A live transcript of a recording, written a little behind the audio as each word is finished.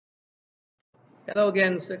Hello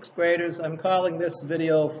again, sixth graders. I'm calling this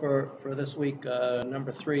video for this week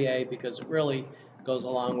number 3A because it really goes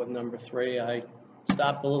along with number 3. I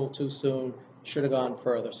stopped a little too soon, should have gone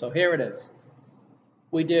further. So here it is.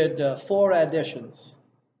 We did 4 additions.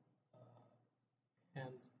 And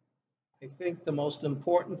I think the most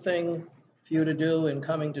important thing for you to do in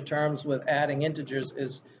coming to terms with adding integers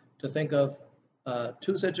is to think of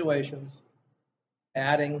 2 situations,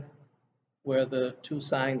 adding where the 2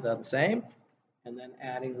 signs are the same, and then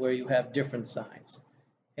adding where you have different signs.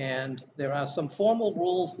 And there are some formal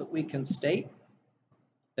rules that we can state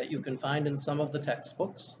that you can find in some of the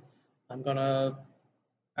textbooks. I'm going to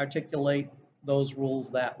articulate those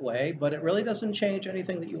rules that way, but it really doesn't change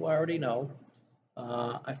anything that you already know.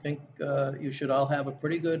 I think you should all have a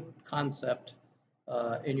pretty good concept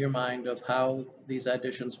in your mind of how these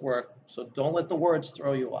additions work, so don't let the words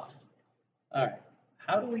throw you off. All right,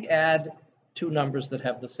 how do we add 2 numbers that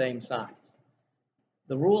have the same signs?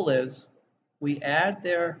 The rule is we add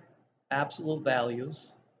their absolute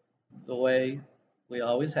values the way we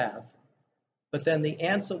always have, but then the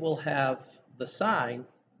answer will have the sign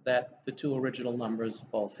that the 2 original numbers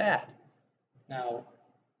both had. Now,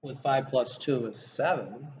 with 5 plus 2 is 7,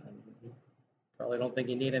 and you probably don't think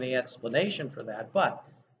you need any explanation for that, but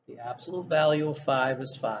the absolute value of 5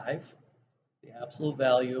 is 5, the absolute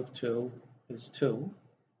value of 2 is 2.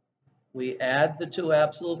 We add the 2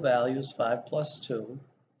 absolute values, 5 plus 2.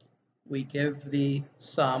 We give the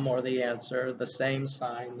sum or the answer the same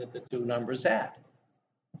sign that the 2 numbers had.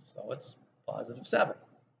 So it's positive 7.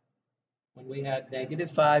 When we had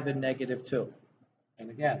negative 5 and negative 2, and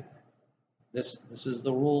again, this is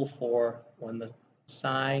the rule for when the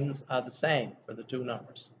signs are the same for the 2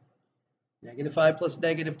 numbers. Negative 5 plus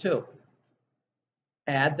negative 2.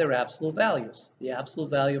 Add their absolute values. The absolute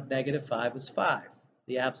value of negative 5 is 5.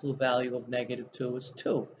 The absolute value of negative 2 is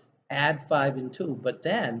 2. Add 5 and 2, but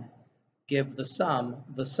then give the sum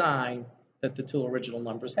the sign that the 2 original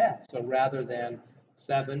numbers had. So rather than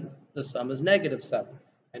 7, the sum is negative 7.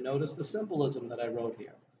 And notice the symbolism that I wrote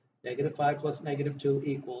here. Negative 5 plus negative 2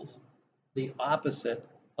 equals the opposite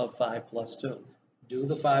of 5 plus 2. Do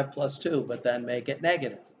the 5 plus 2, but then make it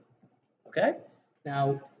negative. Okay?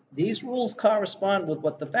 Now, these rules correspond with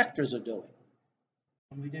what the vectors are doing.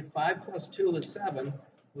 When we did 5 plus 2 is 7,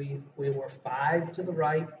 we were 5 to the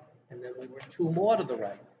right, and then we were 2 more to the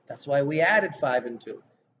right. That's why we added 5 and 2.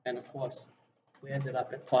 And of course, we ended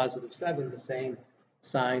up at positive 7, the same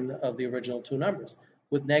sign of the original 2 numbers.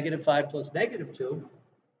 With negative 5 plus negative 2,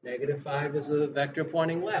 negative 5 is a vector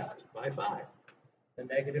pointing left by 5. The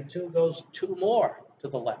negative 2 goes 2 more to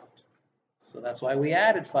the left. So that's why we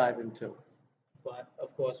added 5 and 2. But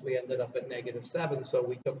of course, we ended up at negative 7, so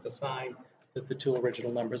we took the sign that the 2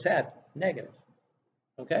 original numbers had, negative.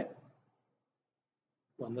 Okay?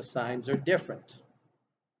 When the signs are different.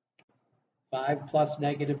 5 plus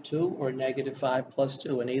negative 2 or negative 5 plus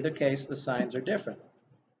 2. In either case, the signs are different.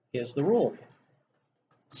 Here's the rule.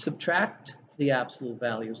 Subtract the absolute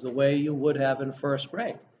values the way you would have in first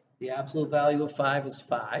grade. The absolute value of 5 is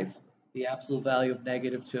 5. The absolute value of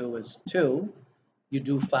negative 2 is 2. You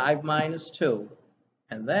do 5 minus 2,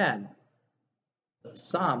 and then the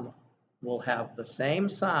sum will have the same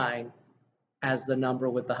sign as the number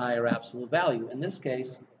with the higher absolute value. In this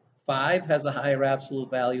case, 5 has a higher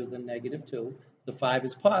absolute value than negative 2. The 5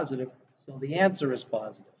 is positive, so the answer is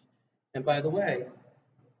positive. And by the way,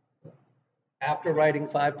 after writing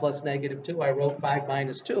 5 plus negative 2, I wrote 5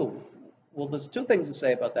 minus 2. Well, there's 2 things to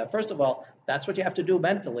say about that. First of all, that's what you have to do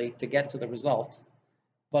mentally to get to the result.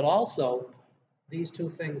 But also, these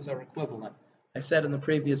 2 things are equivalent. I said in the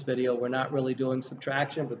previous video, we're not really doing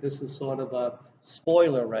subtraction, but this is sort of a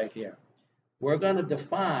spoiler right here. We're going to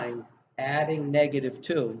define adding negative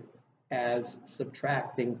 2 as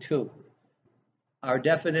subtracting 2. Our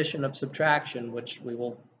definition of subtraction, which we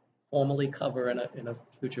will formally cover in a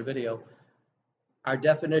future video, our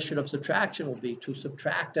definition of subtraction will be to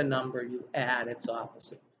subtract a number, you add its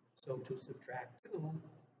opposite. So to subtract 2,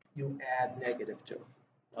 you add negative 2.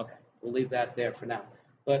 Okay, we'll leave that there for now.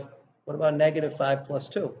 But what about negative 5 plus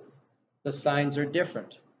 2? The signs are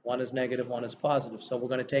different. One is negative, one is positive. So we're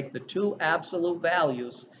going to take the 2 absolute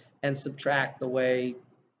values and subtract the way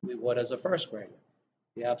we would as a first grader.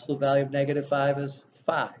 The absolute value of negative 5 is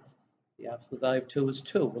 5. The absolute value of 2 is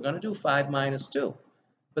 2. We're going to do 5 minus 2.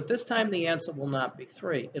 But this time the answer will not be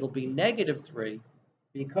 3. It'll be negative 3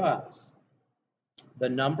 because the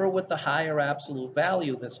number with the higher absolute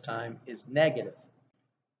value this time is negative.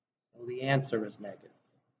 So the answer is negative.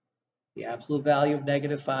 The absolute value of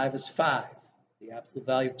negative 5 is 5. The absolute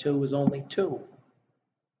value of 2 is only 2.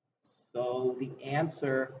 So the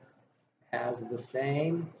answer has the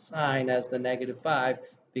same sign as the -5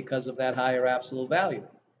 because of that higher absolute value.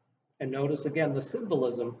 And notice again the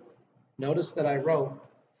symbolism. Notice that I wrote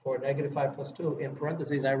for -5 plus 2, in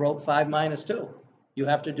parentheses, I wrote 5 minus 2. You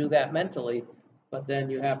have to do that mentally, but then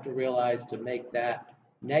you have to realize to make that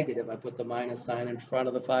negative, I put the minus sign in front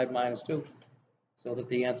of the 5 minus 2 so that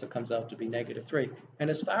the answer comes out to be -3. And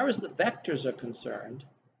as far as the vectors are concerned,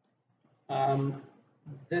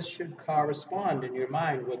 this should correspond in your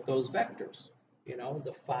mind with those vectors. You know,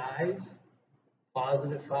 the 5,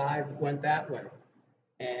 positive 5 went that way,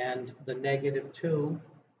 and the -2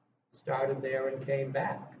 started there and came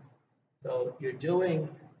back. So you're doing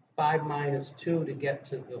 5 minus 2 to get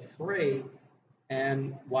to the 3.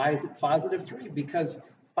 And why is it positive 3? Because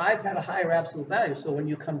 5 had a higher absolute value. So when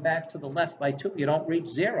you come back to the left by 2, you don't reach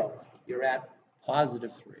 0. You're at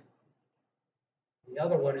positive 3. The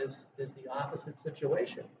other one is the opposite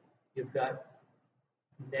situation. You've got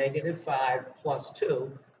 -5 plus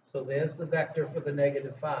 2. So there's the vector for the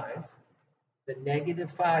 -5. The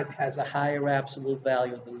 -5 has a higher absolute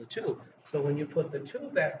value than the 2. So when you put the 2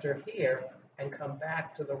 vector here and come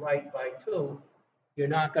back to the right by 2, you're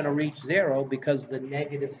not going to reach 0 because the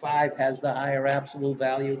 -5 has the higher absolute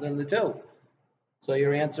value than the 2. So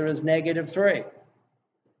your answer is -3.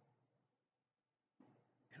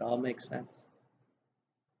 It all makes sense.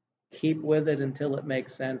 Keep with it until it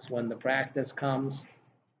makes sense. When the practice comes,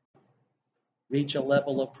 reach a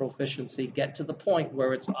level of proficiency, get to the point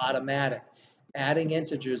where it's automatic. Adding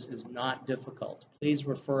integers is not difficult. Please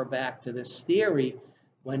refer back to this theory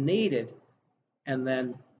when needed, and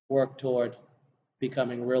then work toward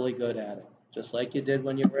becoming really good at it. Just like you did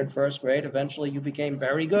when you were in first grade, eventually you became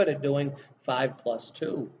very good at doing 5 plus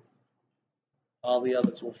 2. All the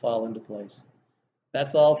others will fall into place.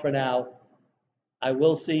 That's all for now. I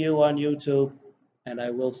will see you on YouTube, and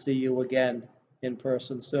I will see you again in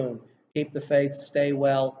person soon. Keep the faith, stay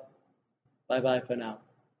well. Bye-bye for now.